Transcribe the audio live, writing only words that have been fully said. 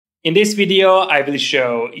In this video, I will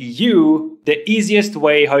show you the easiest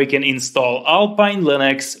way how you can install Alpine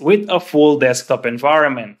Linux with a full desktop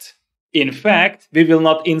environment. In fact, we will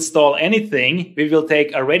not install anything, we will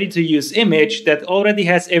take a ready-to-use image that already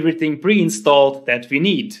has everything pre-installed that we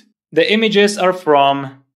need. The images are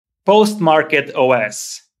from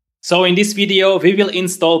PostmarketOS. So in this video, we will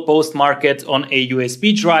install Postmarket on a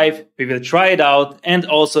USB drive, we will try it out and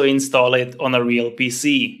also install it on a real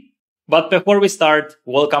PC. But before we start,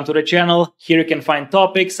 welcome to the channel. Here you can find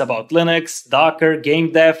topics about Linux, Docker,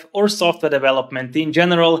 game dev or software development in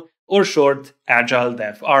general, or short, agile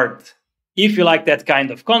dev art. If you like that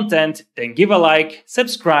kind of content, then give a like,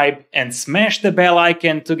 subscribe and smash the bell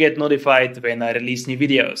icon to get notified when I release new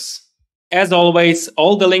videos. As always,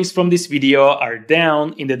 all the links from this video are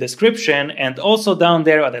down in the description and also down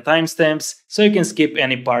there are the timestamps, so you can skip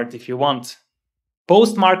any part if you want.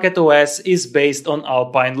 PostmarketOS is based on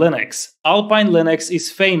Alpine Linux. Alpine Linux is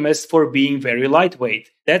famous for being very lightweight.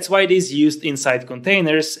 That's why it is used inside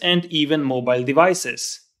containers and even mobile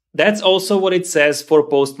devices. That's also what it says for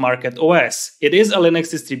PostmarketOS. It is a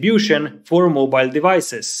Linux distribution for mobile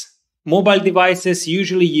devices. Mobile devices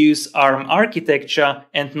usually use ARM architecture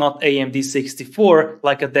and not AMD 64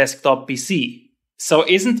 like a desktop PC. So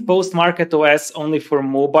isn't PostmarketOS only for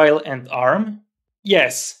mobile and ARM?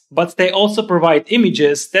 Yes, but they also provide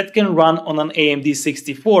images that can run on an AMD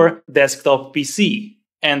 64 desktop PC.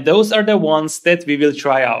 And those are the ones that we will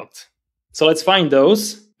try out. So let's find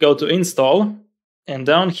those, go to install, and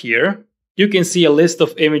down here you can see a list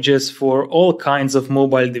of images for all kinds of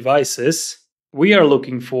mobile devices. We are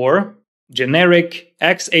looking for generic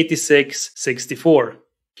x86 64.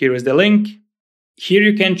 Here is the link. Here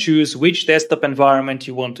you can choose which desktop environment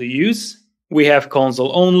you want to use. We have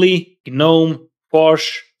console only, GNOME,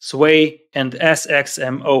 Phosh, Sway, and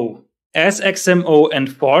SXMO. SXMO and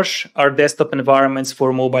Phosh are desktop environments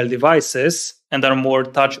for mobile devices and are more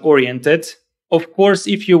touch-oriented. Of course,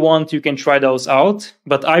 if you want, you can try those out,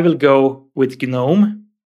 but I will go with GNOME.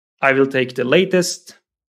 I will take the latest,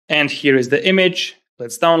 and here is the image.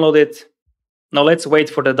 Let's download it. Now let's wait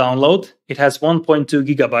for the download. It has 1.2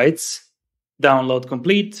 gigabytes. Download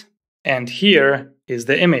complete, and here is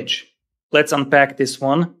the image. Let's unpack this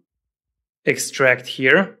one. Extract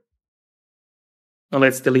here. Now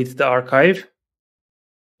let's delete the archive.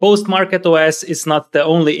 PostmarketOS is not the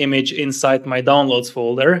only image inside my downloads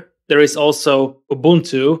folder. There is also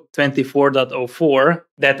Ubuntu 24.04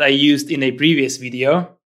 that I used in a previous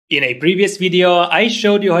video. In a previous video, I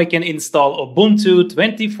showed you how I can install Ubuntu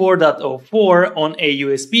 24.04 on a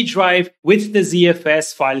USB drive with the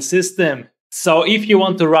ZFS file system. So if you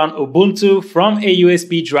want to run Ubuntu from a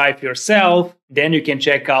USB drive yourself, then you can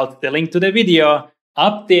check out the link to the video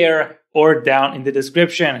up there or down in the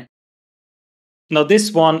description. Now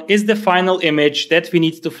this one is the final image that we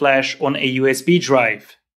need to flash on a USB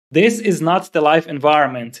drive. This is not the live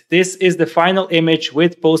environment. This is the final image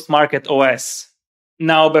with PostmarketOS.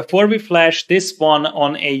 Now before we flash this one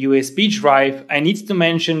on a USB drive, I need to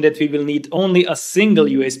mention that we will need only a single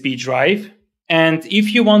USB drive. And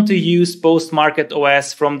if you want to use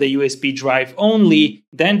PostmarketOS from the USB drive only,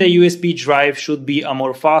 then the USB drive should be a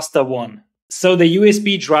more faster one. So the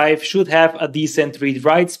USB drive should have a decent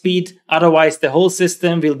read-write speed, otherwise the whole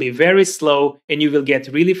system will be very slow and you will get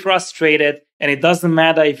really frustrated, and it doesn't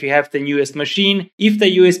matter if you have the newest machine, if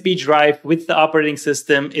the USB drive with the operating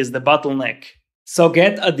system is the bottleneck. So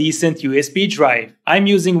get a decent USB drive. I'm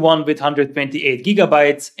using one with 128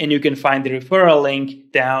 gigabytes and you can find the referral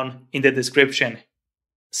link down in the description.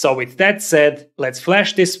 So with that said, let's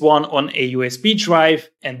flash this one on a USB drive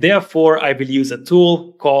and therefore I will use a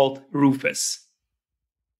tool called Rufus.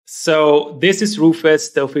 So this is Rufus,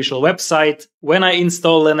 the official website. When I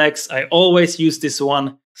install Linux, I always use this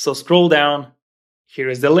one. So scroll down. Here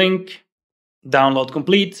is the link. Download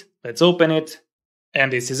complete. Let's open it.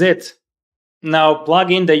 And this is it. Now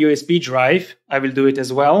plug in the USB drive. I will do it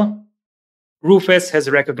as well. Rufus has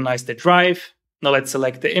recognized the drive. Now let's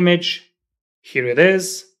select the image. Here it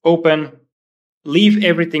is. Open. Leave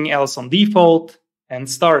everything else on default and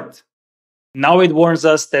start. Now it warns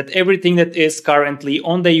us that everything that is currently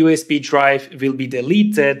on the USB drive will be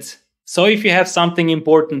deleted. So if you have something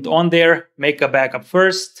important on there, make a backup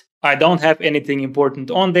first. I don't have anything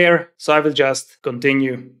important on there, so I will just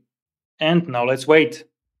continue. And now let's wait.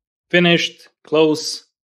 Finished, close,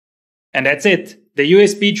 and that's it. The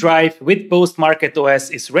USB drive with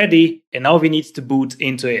PostmarketOS is ready and now we need to boot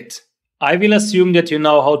into it. I will assume that you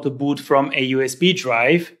know how to boot from a USB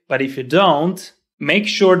drive, but if you don't, make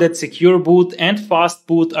sure that secure boot and fast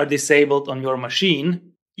boot are disabled on your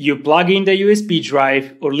machine. You plug in the USB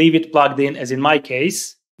drive or leave it plugged in as in my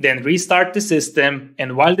case. Then restart the system,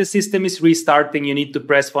 and while the system is restarting, you need to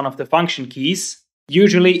press one of the function keys.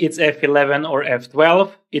 Usually it's F11 or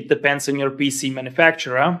F12, it depends on your PC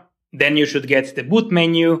manufacturer. Then you should get the boot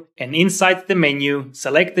menu, and inside the menu,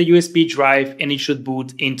 select the USB drive and it should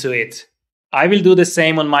boot into it. I will do the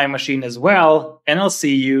same on my machine as well, and I'll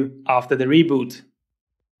see you after the reboot.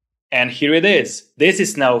 And here it is. This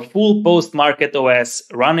is now full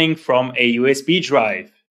PostmarketOS running from a USB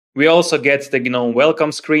drive. We also get the GNOME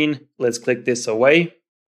welcome screen. Let's click this away.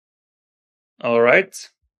 Alright.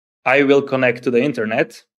 I will connect to the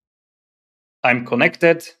internet. I'm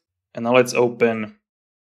connected, and now let's open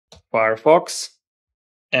Firefox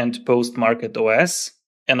and PostmarketOS,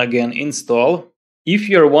 and again install. If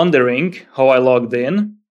you're wondering how I logged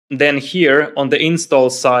in, then here on the install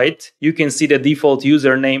site, you can see the default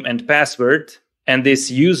username and password, and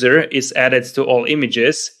this user is added to all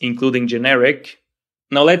images, including generic.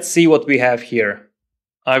 Now let's see what we have here.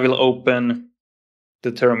 I will open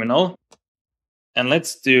the terminal, and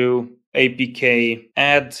let's do apk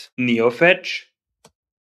add neofetch.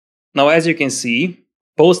 Now as you can see,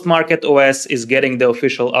 PostmarketOS is getting the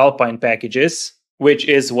official Alpine packages, which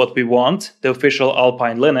is what we want, the official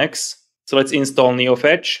Alpine Linux. So let's install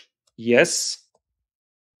neofetch. Yes.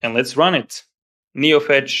 And let's run it.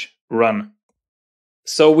 Neofetch run.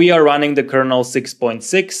 So we are running the kernel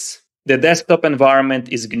 6.6. The desktop environment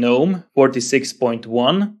is GNOME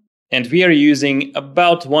 46.1. And we are using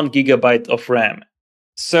about 1 GB of RAM.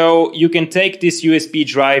 So you can take this USB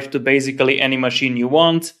drive to basically any machine you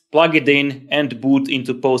want, plug it in and boot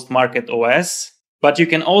into PostmarketOS. But you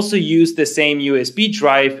can also use the same USB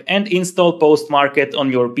drive and install Postmarket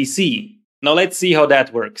on your PC. Now let's see how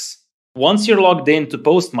that works. Once you're logged in to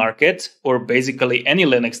Postmarket, or basically any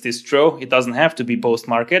Linux distro, it doesn't have to be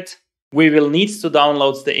Postmarket, we will need to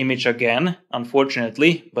download the image again,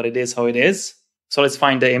 unfortunately, but it is how it is. So let's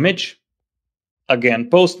find the image. Again,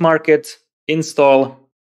 Postmarket, install,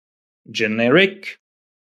 generic,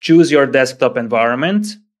 choose your desktop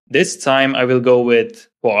environment. This time I will go with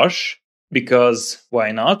Phosh, because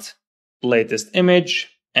why not? Latest image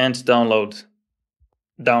and download.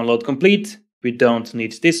 Download complete. We don't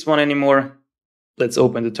need this one anymore. Let's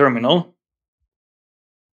open the terminal.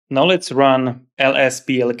 Now let's run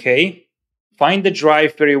lsplk. Find the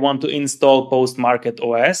drive where you want to install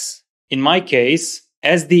PostmarketOS. In my case,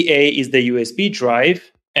 SDA is the USB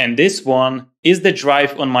drive, and this one is the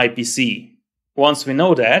drive on my PC. Once we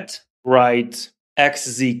know that, write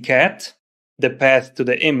xzcat, the path to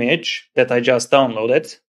the image that I just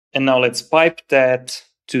downloaded. And now let's pipe that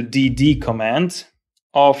to dd command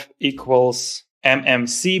of equals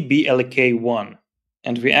mmcblk1.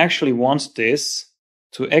 And we actually want this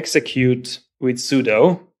to execute with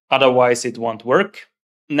sudo, otherwise it won't work.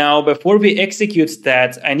 Now, before we execute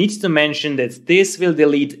that, I need to mention that this will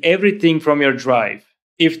delete everything from your drive.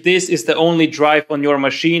 If this is the only drive on your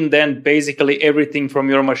machine, then basically everything from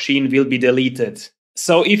your machine will be deleted.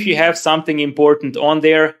 So if you have something important on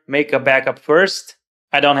there, make a backup first.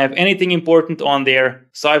 I don't have anything important on there,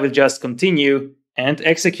 so I will just continue and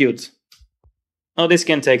execute. Now this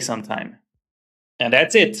can take some time. And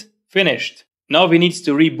that's it. Finished. Now we need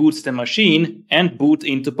to reboot the machine and boot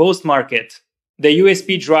into Postmarket. The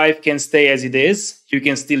USB drive can stay as it is. You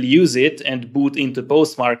can still use it and boot into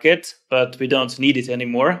Postmarket, but we don't need it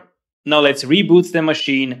anymore. Now let's reboot the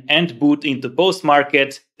machine and boot into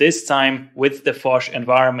Postmarket, this time with the Phosh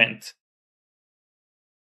environment.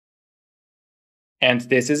 And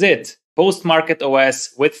this is it.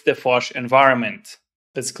 PostmarketOS with the Phosh environment.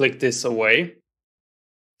 Let's click this away.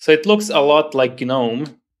 So it looks a lot like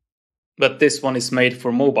GNOME, but this one is made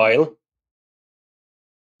for mobile.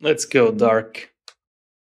 Let's go dark.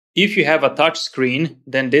 If you have a touch screen,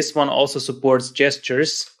 then this one also supports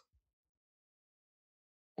gestures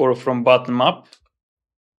or from bottom up.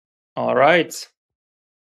 All right.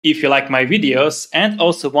 If you like my videos and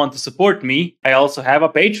also want to support me, I also have a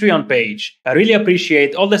Patreon page. I really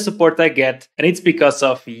appreciate all the support I get, and it's because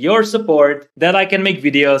of your support that I can make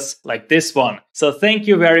videos like this one. So thank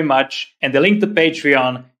you very much, and the link to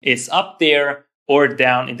Patreon is up there or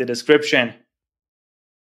down in the description.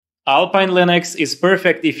 Alpine Linux is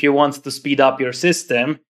perfect if you want to speed up your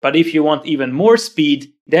system, but if you want even more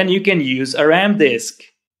speed, then you can use a RAM disk.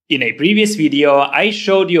 In a previous video, I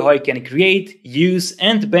showed you how you can create, use,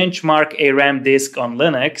 and benchmark a RAM disk on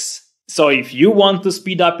Linux. So if you want to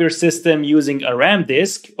speed up your system using a RAM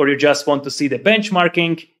disk, or you just want to see the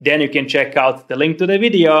benchmarking, then you can check out the link to the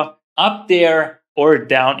video up there or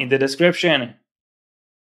down in the description.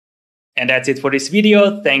 And that's it for this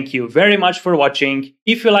video. Thank you very much for watching.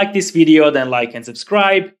 If you like this video, then like and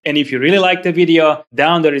subscribe. And if you really like the video,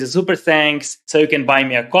 down there is a super thanks. So you can buy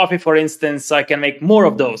me a coffee, for instance, so I can make more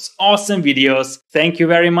of those awesome videos. Thank you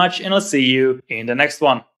very much, and I'll see you in the next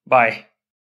one. Bye.